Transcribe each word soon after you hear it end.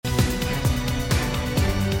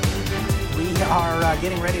are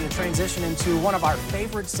getting ready to transition into one of our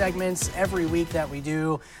favorite segments every week that we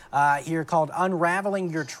do here called Unraveling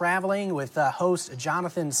Your Traveling with host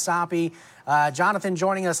Jonathan Soppe. Jonathan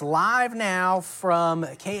joining us live now from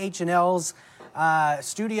KHNL's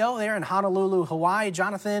studio there in Honolulu, Hawaii.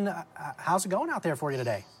 Jonathan, how's it going out there for you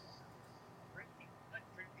today?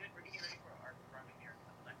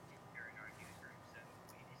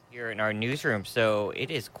 Here in our newsroom, so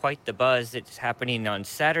it is quite the buzz. It's happening on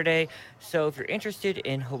Saturday, so if you're interested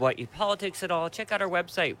in Hawaii politics at all, check out our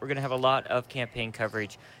website. We're going to have a lot of campaign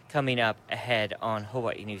coverage coming up ahead on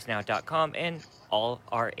hawaiinewsnow.com and all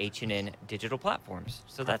our HNN digital platforms.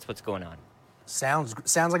 So that's what's going on. Sounds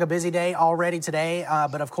like a busy day already today,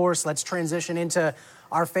 but of course, let's transition into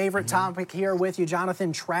our favorite topic here with you,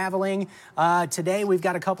 Jonathan, traveling. Today, we've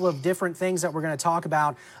got a couple of different things that we're going to talk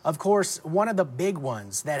about. Of course, one of the big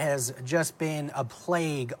ones that has just been a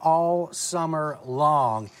plague all summer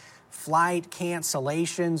long, flight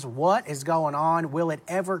cancellations. What is going on? Will it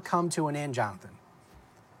ever come to an end, Jonathan?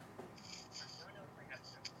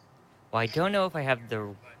 Well, I don't know if I have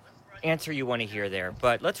the answer you want to hear there,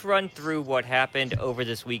 but let's run through what happened over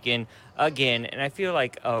this weekend again. And I feel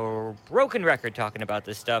like a broken record talking about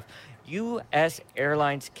this stuff. U.S.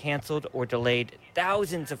 Airlines canceled or delayed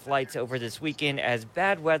thousands of flights over this weekend as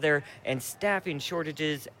bad weather and staffing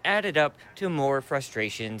shortages added up to more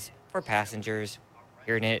frustrations for passengers.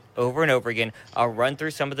 Hearing it over and over again. I'll run through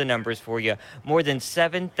some of the numbers for you. More than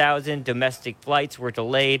 7,000 domestic flights were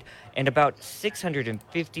delayed, and about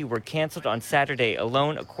 650 were canceled on Saturday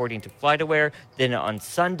alone, according to FlightAware. Then on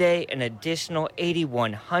Sunday, an additional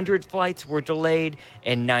 8,100 flights were delayed,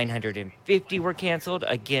 and 950 were canceled,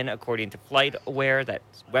 again, according to FlightAware, that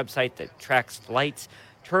website that tracks flights.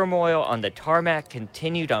 Turmoil on the tarmac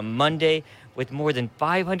continued on Monday, with more than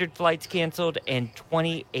 500 flights canceled and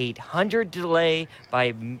 2,800 delayed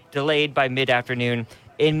by mid-afternoon.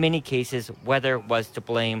 In many cases, weather was to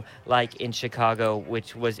blame, like in Chicago,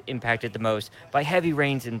 which was impacted the most by heavy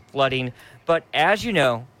rains and flooding. But as you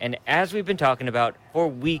know, and as we've been talking about for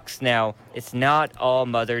weeks now, it's not all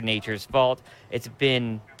Mother Nature's fault. It's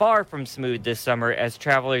been far from smooth this summer as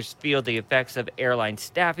travelers feel the effects of airline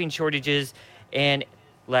staffing shortages and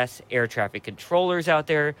less air traffic controllers out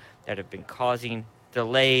there that have been causing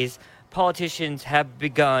delays. Politicians have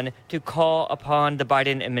begun to call upon the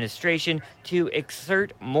Biden administration to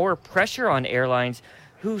exert more pressure on airlines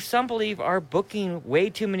who some believe are booking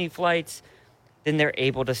way too many flights than they're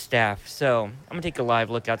able to staff. So I'm going to take a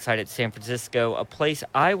live look outside at San Francisco, a place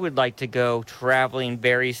I would like to go traveling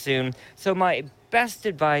very soon. So my best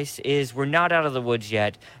advice is we're not out of the woods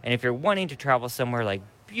yet. And if you're wanting to travel somewhere like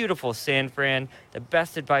beautiful San Fran, the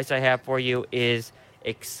best advice I have for you is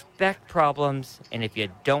expect problems, and if you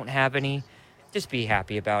don't have any, just be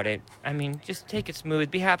happy about it. I mean, just take it smooth.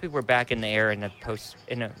 Be happy we're back in the air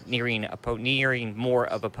nearing more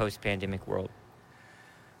of a post-pandemic world.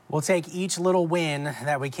 We'll take each little win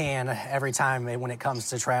that we can every time when it comes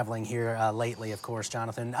to traveling here lately, of course,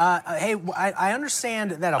 Jonathan. Hey, I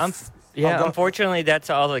understand that unfortunately, that's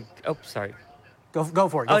all the... Oh, sorry. Go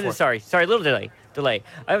for it. Sorry, a little delay.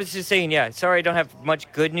 I was just saying, sorry I don't have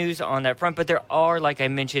much good news on that front, but there are, like I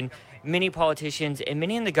mentioned, many politicians and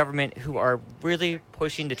many in the government who are really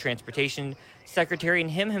pushing the transportation secretary,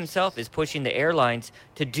 and him himself is pushing the airlines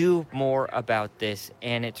to do more about this,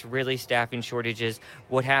 and it's really staffing shortages.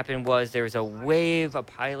 What happened was there was a wave of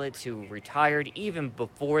pilots who retired even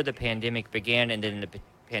before the pandemic began, and then the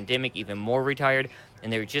pandemic even more retired,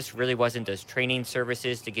 and there just really wasn't those training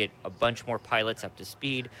services to get a bunch more pilots up to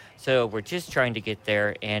speed. So we're just trying to get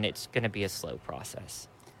there, and it's going to be a slow process.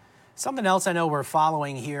 Something else I know we're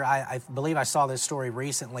following here, I believe I saw this story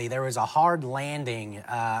recently. There was a hard landing,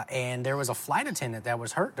 and there was a flight attendant that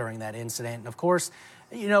was hurt during that incident. And of course,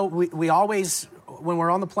 you know, we always, when we're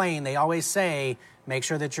on the plane, they always say, make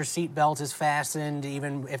sure that your seatbelt is fastened,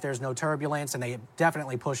 even if there's no turbulence, and they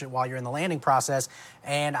definitely push it while you're in the landing process.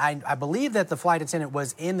 And I believe that the flight attendant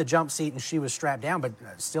was in the jump seat and she was strapped down, but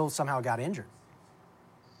still somehow got injured.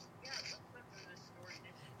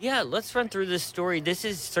 Yeah, let's run through this story. This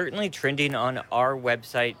is certainly trending on our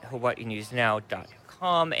website,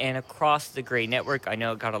 hawaiinewsnow.com, and across the Gray Network. I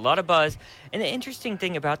know it got a lot of buzz. And the interesting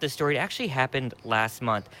thing about this story, it actually happened last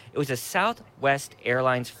month. It was a Southwest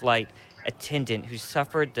Airlines flight attendant who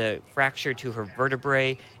suffered the fracture to her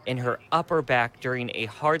vertebrae in her upper back during a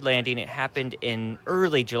hard landing. It happened in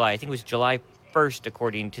early July. I think it was July 1st,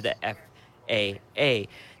 according to the FAA.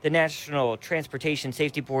 The National Transportation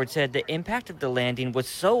Safety Board said the impact of the landing was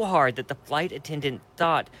so hard that the flight attendant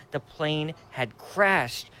thought the plane had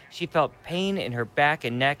crashed. She felt pain in her back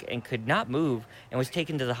and neck and could not move and was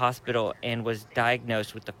taken to the hospital and was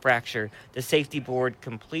diagnosed with a fracture. The safety board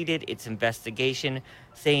completed its investigation,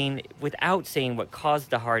 without saying what caused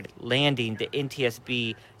the hard landing. The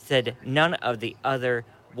NTSB said none of the other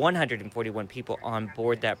 141 people on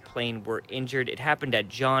board that plane were injured. It happened at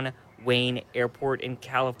John Wayne Airport in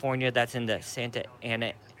California. That's in the Santa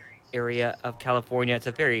Ana area of California. It's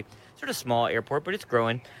a very sort of small airport, but it's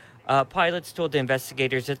growing. Pilots told the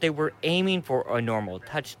investigators that they were aiming for a normal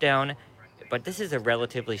touchdown, but this is a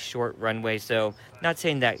relatively short runway, so not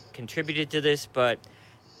saying that contributed to this, but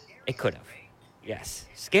it could have. Yes.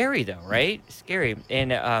 Scary, though, right? Scary.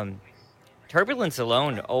 And turbulence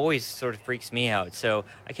alone always sort of freaks me out, so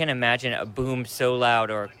I can't imagine a boom so loud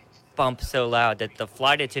or a bump so loud that the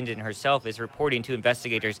flight attendant herself is reporting to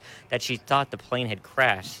investigators that she thought the plane had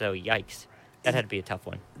crashed, so yikes. That had to be a tough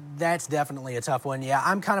one. That's definitely a tough one. Yeah,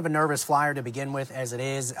 I'm kind of a nervous flyer to begin with, as it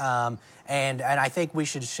is, and I think we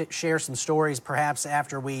should share some stories perhaps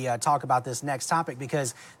after we talk about this next topic,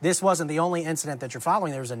 because this wasn't the only incident that you're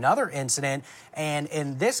following. There was another incident, and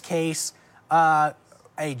in this case, a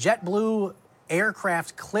JetBlue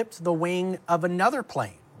aircraft clipped the wing of another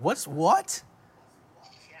plane. What?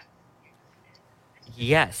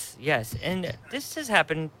 Yes, and this has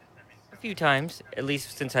happened few times, at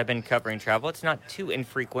least since I've been covering travel. It's not too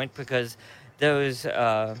infrequent because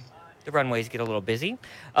the runways get a little busy.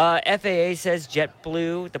 FAA says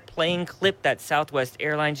JetBlue, the plane clipped that Southwest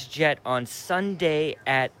Airlines jet on Sunday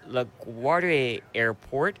at LaGuardia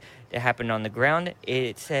Airport. It happened on the ground.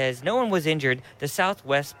 It says no one was injured. The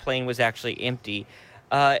Southwest plane was actually empty.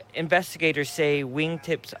 Investigators say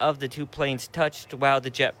wingtips of the two planes touched while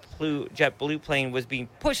the JetBlue plane was being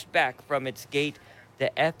pushed back from its gate. The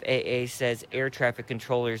FAA says air traffic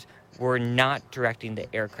controllers were not directing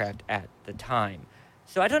the aircraft at the time.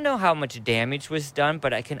 So I don't know how much damage was done,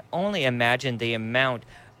 but I can only imagine the amount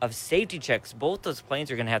of safety checks both those planes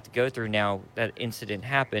are going to have to go through now that incident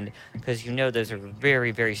happened, because those are very,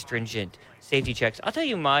 very stringent safety checks. I'll tell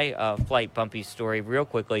you my flight bumpy story real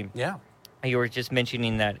quickly. Yeah. You were just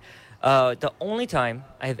mentioning that. The only time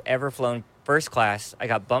I have ever flown first class, I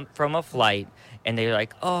got bumped from a flight, and they're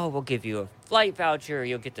like, oh, we'll give you a flight voucher.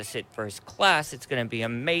 You'll get to sit first class. It's going to be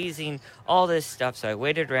amazing, all this stuff. So I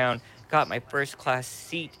waited around, got my first class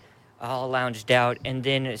seat, all lounged out. And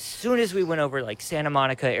then as soon as we went over like Santa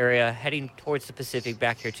Monica area, heading towards the Pacific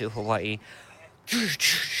back here to Hawaii,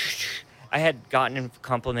 I had gotten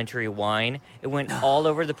complimentary wine. It went all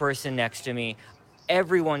over the person next to me.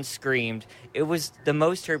 Everyone screamed. It was the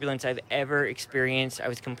most turbulence I've ever experienced. I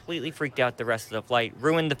was completely freaked out the rest of the flight,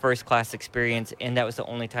 ruined the first class experience, and that was the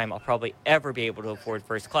only time I'll probably ever be able to afford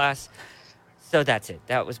first class. So that's it.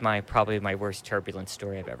 That was probably my worst turbulence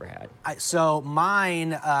story I've ever had. So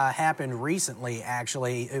mine happened recently,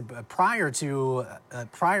 actually. Prior to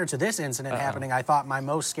this incident happening, I thought my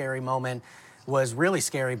most scary moment was really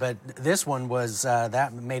scary, but this one was,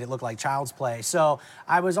 that made it look like child's play. So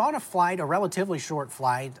I was on a flight, a relatively short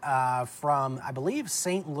flight, from, I believe,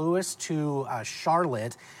 St. Louis to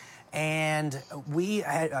Charlotte, and we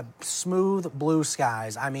had smooth blue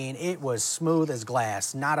skies. I mean, it was smooth as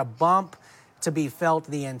glass, not a bump to be felt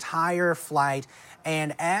the entire flight.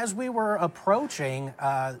 And as we were approaching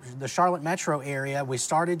the Charlotte metro area, we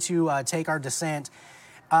started to take our descent.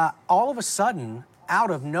 All of a sudden,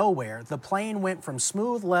 out of nowhere, the plane went from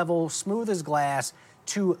smooth level, smooth as glass,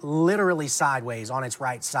 to literally sideways on its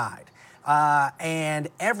right side. And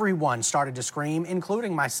everyone started to scream,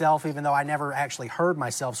 including myself, even though I never actually heard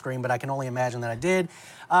myself scream, but I can only imagine that I did.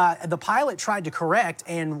 The pilot tried to correct,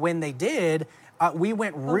 and when they did, we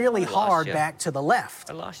went really hard back to the left.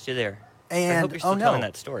 I lost you there. And, I hope you're still telling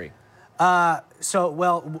that story. Let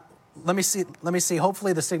me see.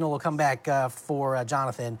 Hopefully the signal will come back for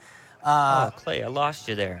Jonathan. Clay, I lost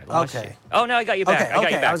you there. You. Oh, no, I got you back.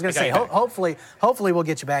 Okay. I was going to say, hopefully we'll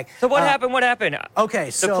get you back. So what happened? Okay,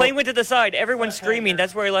 so the plane went to the side. Everyone's screaming.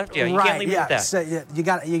 That's where I left you. You can't leave me with that. So, you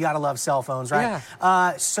got to love cell phones, right?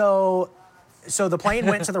 Yeah. So the plane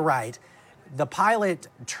went to the right. The pilot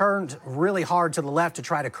turned really hard to the left to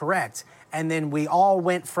try to correct, and then we all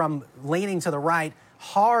went from leaning to the right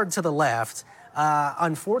hard to the left.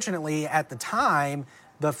 Unfortunately, at the time,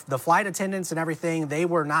 the flight attendants and everything, they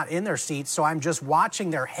were not in their seats, so I'm just watching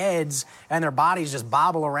their heads and their bodies just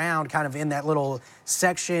bobble around kind of in that little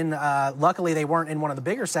section. Luckily, they weren't in one of the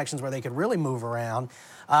bigger sections where they could really move around.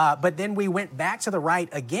 But then we went back to the right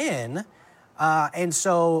again, and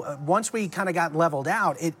so once we kind of got leveled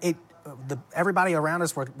out, everybody around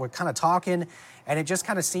us were kind of talking, and it just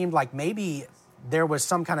kind of seemed like maybe there was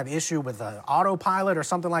some kind of issue with the autopilot or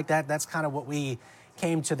something like that. That's kind of what we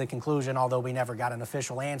came to the conclusion, although we never got an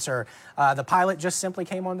official answer. The pilot just simply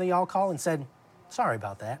came on the y'all call and said, sorry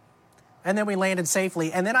about that. And then we landed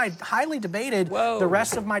safely. And then I highly debated the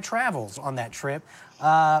rest of my travels on that trip.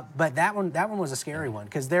 But that one was a scary one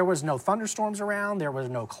because there was no thunderstorms around. There was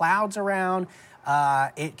no clouds around.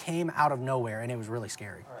 It came out of nowhere, and it was really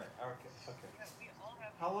scary. All right. Okay.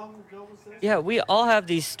 How long ago was this? Yeah, we all have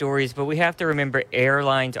these stories, but we have to remember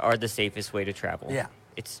airlines are the safest way to travel. Yeah.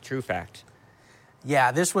 It's true fact.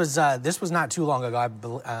 Yeah, this was not too long ago.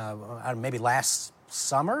 Maybe last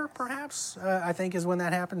summer, perhaps, I think is when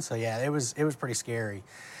that happened. So yeah, it was pretty scary.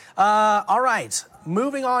 All right,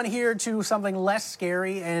 moving on here to something less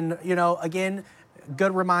scary, and again,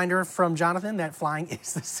 good reminder from Jonathan that flying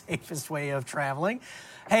is the safest way of traveling.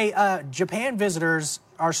 Hey, Japan visitors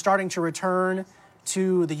are starting to return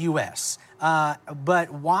to the U.S.,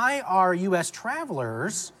 but why are U.S.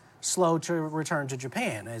 travelers slow to return to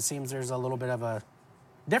Japan? It seems there's a little bit of a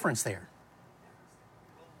difference there.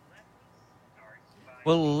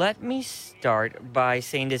 Well, let me start by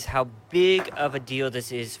saying this, how big of a deal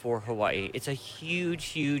this is for Hawaii. It's a huge,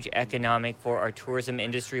 huge economic for our tourism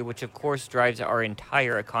industry, which of course drives our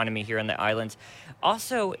entire economy here on the islands.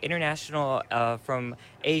 Also international from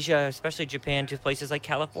Asia, especially Japan, to places like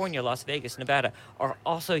California, Las Vegas, Nevada, are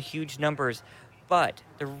also huge numbers. But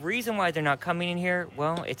the reason why they're not coming in here,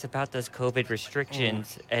 well, it's about those COVID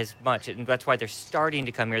restrictions as much. And that's why they're starting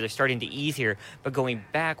to come here. They're starting to ease here. But going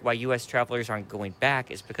back, why U.S. travelers aren't going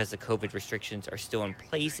back is because the COVID restrictions are still in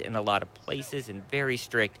place in a lot of places and very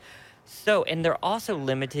strict. So, and they're also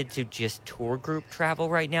limited to just tour group travel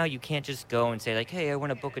right now. You can't just go and say like, hey, I want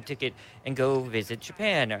to book a ticket and go visit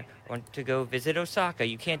Japan, or I want to go visit Osaka.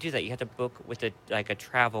 You can't do that. You have to book with a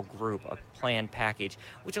travel group, a planned package,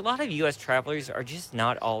 which a lot of U.S. travelers are just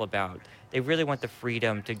not all about. They really want the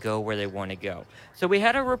freedom to go where they want to go. So we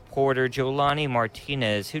had a reporter, Jolani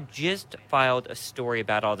Martinez, who just filed a story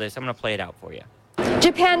about all this. I'm going to play it out for you.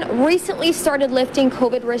 Japan recently started lifting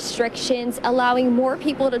COVID restrictions, allowing more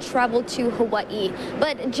people to travel to Hawaii.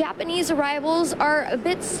 But Japanese arrivals are a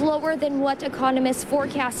bit slower than what economists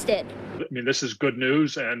forecasted. I mean, this is good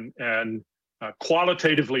news, and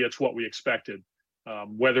qualitatively, it's what we expected.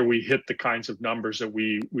 Whether we hit the kinds of numbers that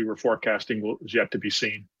we were forecasting is yet to be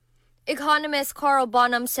seen. Economist Carl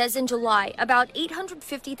Bonham says in July, about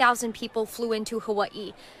 850,000 people flew into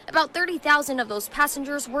Hawaii. About 30,000 of those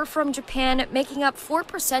passengers were from Japan, making up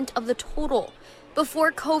 4% of the total.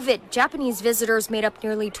 Before COVID, Japanese visitors made up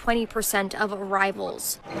nearly 20% of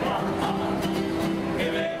arrivals.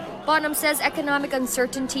 Bonham says economic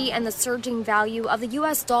uncertainty and the surging value of the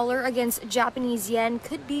U.S. dollar against Japanese yen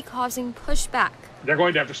could be causing pushback. They're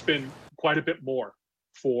going to have to spend quite a bit more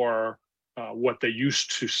for what they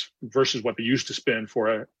used to versus what they used to spend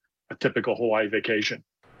for a typical Hawaii vacation.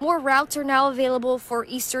 More routes are now available for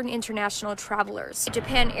Eastern international travelers.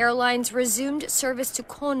 Japan Airlines resumed service to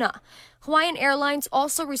Kona. Hawaiian Airlines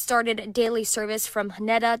also restarted daily service from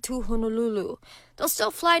Haneda to Honolulu. They'll still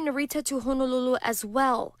fly Narita to Honolulu as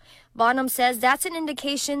well. Bonham says that's an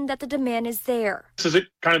indication that the demand is there. This is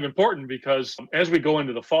kind of important because as we go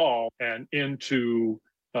into the fall and into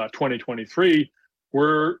 2023,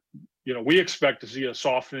 we expect to see a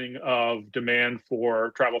softening of demand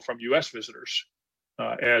for travel from U.S. visitors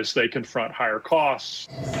as they confront higher costs.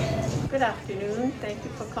 Good afternoon. Thank you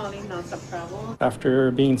for calling Nonstop Travel.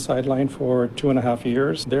 After being sidelined for 2.5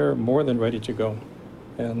 years, they're more than ready to go.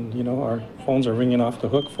 And, our phones are ringing off the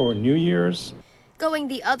hook for New Year's. Going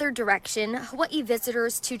the other direction, Hawaii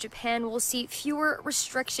visitors to Japan will see fewer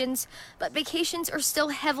restrictions, but vacations are still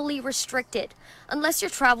heavily restricted. Unless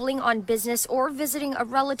you're traveling on business or visiting a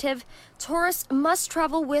relative, tourists must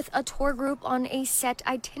travel with a tour group on a set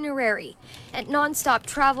itinerary. At Nonstop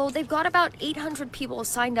Travel, they've got about 800 people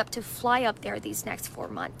signed up to fly up there these next 4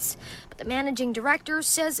 months. But the managing director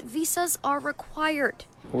says visas are required.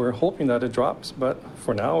 We're hoping that it drops, but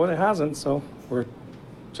for now it hasn't, so we're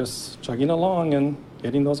just chugging along and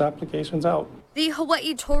getting those applications out. The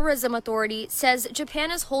Hawaii Tourism Authority says Japan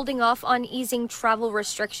is holding off on easing travel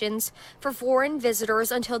restrictions for foreign visitors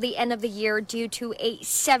until the end of the year due to a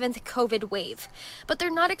 7th COVID wave. But they're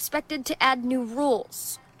not expected to add new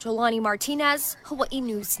rules. Jolani Martinez, Hawaii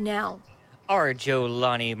News Now. Our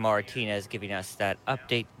Jolani Martinez giving us that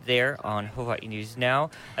update there on Hawaii News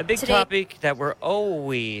Now. A big topic that we're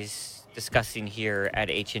always discussing here at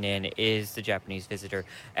HNN is the Japanese visitor.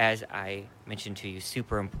 As I mentioned to you,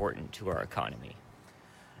 super important to our economy.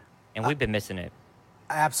 And we've been missing it.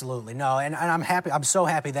 Absolutely. No, and I'm happy. I'm so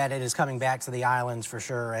happy that it is coming back to the islands for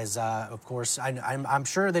sure. As of course, I'm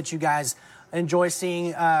sure that you guys enjoy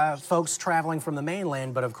seeing folks traveling from the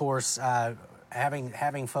mainland, but of course,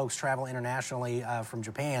 having folks travel internationally from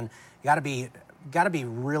Japan, got to be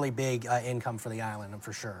really big income for the island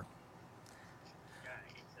for sure.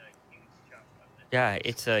 Yeah,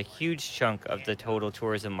 it's a huge chunk of the total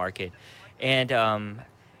tourism market. And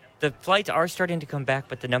the flights are starting to come back,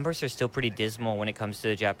 but the numbers are still pretty dismal when it comes to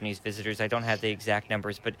the Japanese visitors. I don't have the exact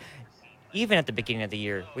numbers, but even at the beginning of the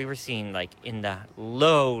year, we were seeing like in the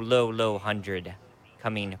low 100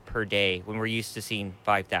 coming per day when we're used to seeing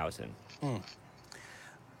 5,000.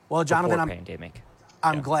 Well, Jonathan, before pandemic.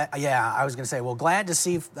 I'm glad. Yeah, I was going to say, well, glad to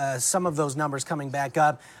see some of those numbers coming back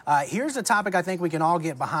up. Here's a topic I think we can all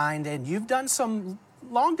get behind, and you've done some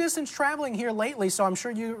long-distance traveling here lately, so I'm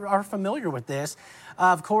sure you are familiar with this.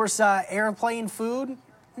 Of course, airplane food,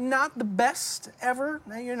 not the best ever.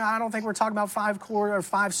 You know, I don't think we're talking about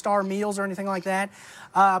 5-star meals or anything like that.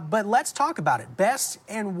 But let's talk about it. Best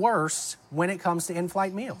and worst when it comes to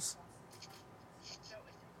in-flight meals.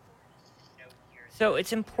 So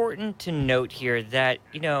it's important to note here that,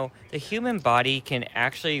 you know, the human body can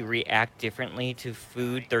actually react differently to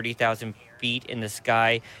food 30,000 feet in the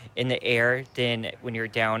sky, in the air, than when you're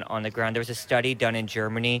down on the ground. There was a study done in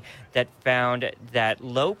Germany that found that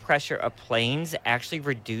low pressure of planes actually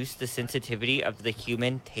reduced the sensitivity of the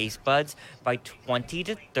human taste buds by 20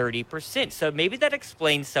 to 30%. So maybe that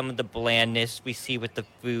explains some of the blandness we see with the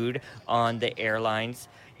food on the airlines.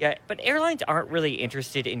 Yeah, but airlines aren't really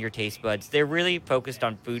interested in your taste buds. They're really focused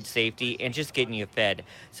on food safety and just getting you fed.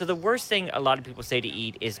 So the worst thing a lot of people say to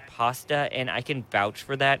eat is pasta, and I can vouch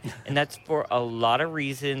for that. And that's for a lot of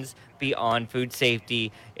reasons beyond food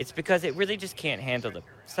safety. It's because it really just can't handle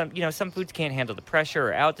some foods can't handle the pressure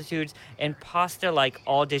or altitudes, and pasta, like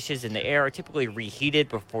all dishes in the air, are typically reheated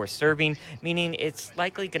before serving, meaning it's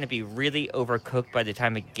likely going to be really overcooked by the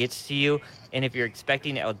time it gets to you. And if you're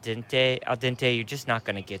expecting al dente, you're just not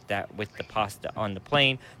going to get that with the pasta on the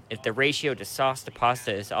plane. If the ratio to sauce to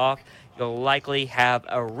pasta is off, you'll likely have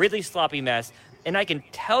a really sloppy mess. And I can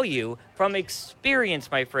tell you from experience,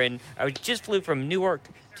 my friend, I just flew from Newark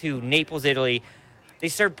to Naples, Italy. They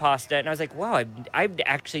served pasta, and I was like, wow, I've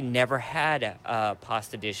actually never had a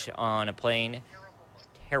pasta dish on a plane.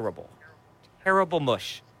 Terrible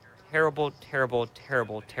mush. Terrible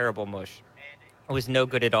mush. It was no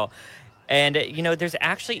good at all. And, you know, there's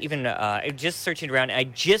actually even, just searching around, I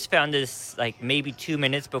just found this, like, maybe 2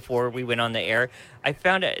 minutes before we went on the air. I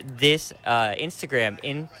found this Instagram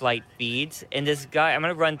in-flight feeds, and this guy, I'm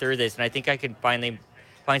going to run through this, and I think I can finally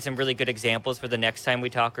find some really good examples for the next time we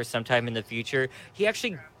talk or sometime in the future. He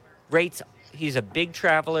actually rates, he's a big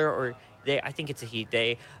traveler, or I think it's a he,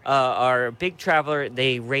 they are a big traveler.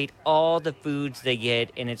 They rate all the foods they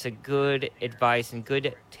get, and it's a good advice and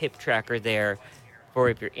good tip tracker there for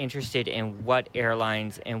if you're interested in what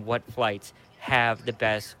airlines and what flights have the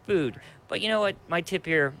best food. But you know what? My tip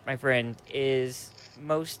here, my friend, is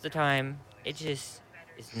most of the time it just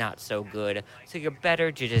is not so good. So you're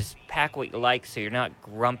better to just pack what you like so you're not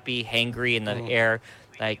grumpy, hangry in the air.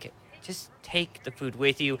 Like, just take the food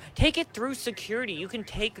with you. Take it through security. You can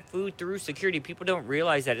take food through security. People don't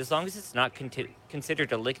realize that. As long as it's not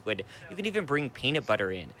considered a liquid, you can even bring peanut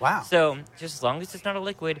butter in. Wow. So just as long as it's not a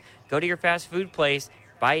liquid, go to your fast food place,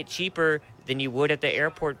 buy it cheaper than you would at the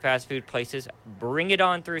airport fast food places. Bring it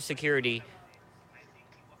on through security.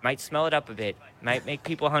 Might smell it up a bit. Might make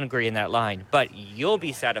people hungry in that line. But you'll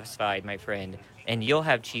be satisfied, my friend. And you'll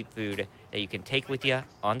have cheap food that you can take with you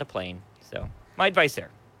on the plane. So my advice there.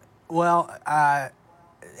 Well,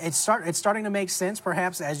 it's starting to make sense,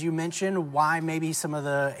 perhaps, as you mentioned, why maybe some of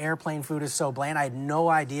the airplane food is so bland. I had no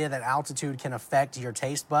idea that altitude can affect your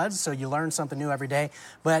taste buds, so you learn something new every day.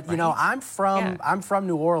 But, you know, I'm from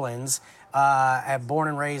New Orleans, born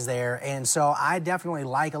and raised there, and so I definitely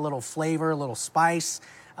like a little flavor, a little spice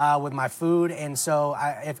with my food. And so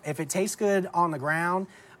if it tastes good on the ground,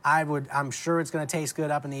 I'm sure it's going to taste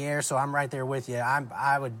good up in the air. So I'm right there with you.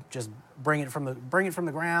 I would just bring it from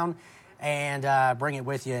the ground and bring it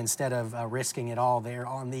with you instead of risking it all there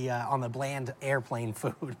on the bland airplane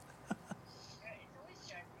food.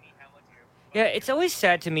 Yeah, it's always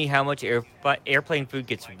sad to me how much airplane food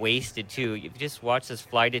gets wasted, too. You just watch those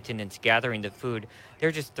flight attendants gathering the food.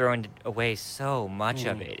 They're just throwing away so much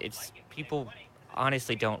of it. It's people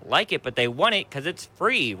honestly don't like it, but they want it because it's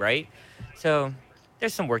free, right? So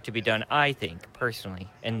there's some work to be done, I think, personally,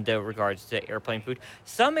 in the regards to airplane food.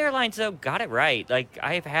 Some airlines, though, got it right. Like,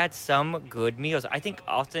 I've had some good meals. I think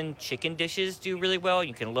often chicken dishes do really well.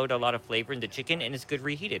 You can load a lot of flavor into chicken, and it's good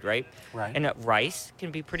reheated, right? Right. And rice can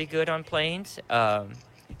be pretty good on planes.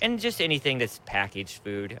 And just anything that's packaged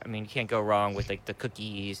food. I mean, you can't go wrong with, like, the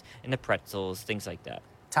cookies and the pretzels, things like that.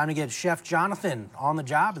 Time to get Chef Jonathan on the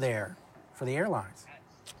job there for the airlines.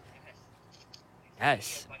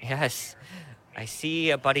 Yes. I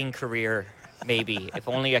see a budding career, maybe, if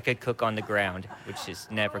only I could cook on the ground, which is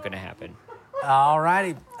never going to happen. All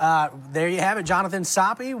righty. There you have it, Jonathan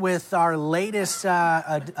Soppe, with our latest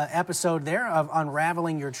episode there of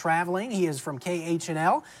Unraveling Your Traveling. He is from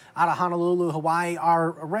KHNL out of Honolulu, Hawaii,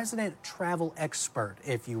 our resident travel expert,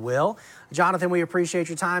 if you will. Jonathan, we appreciate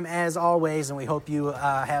your time as always, and we hope you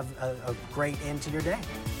have a great end to your day.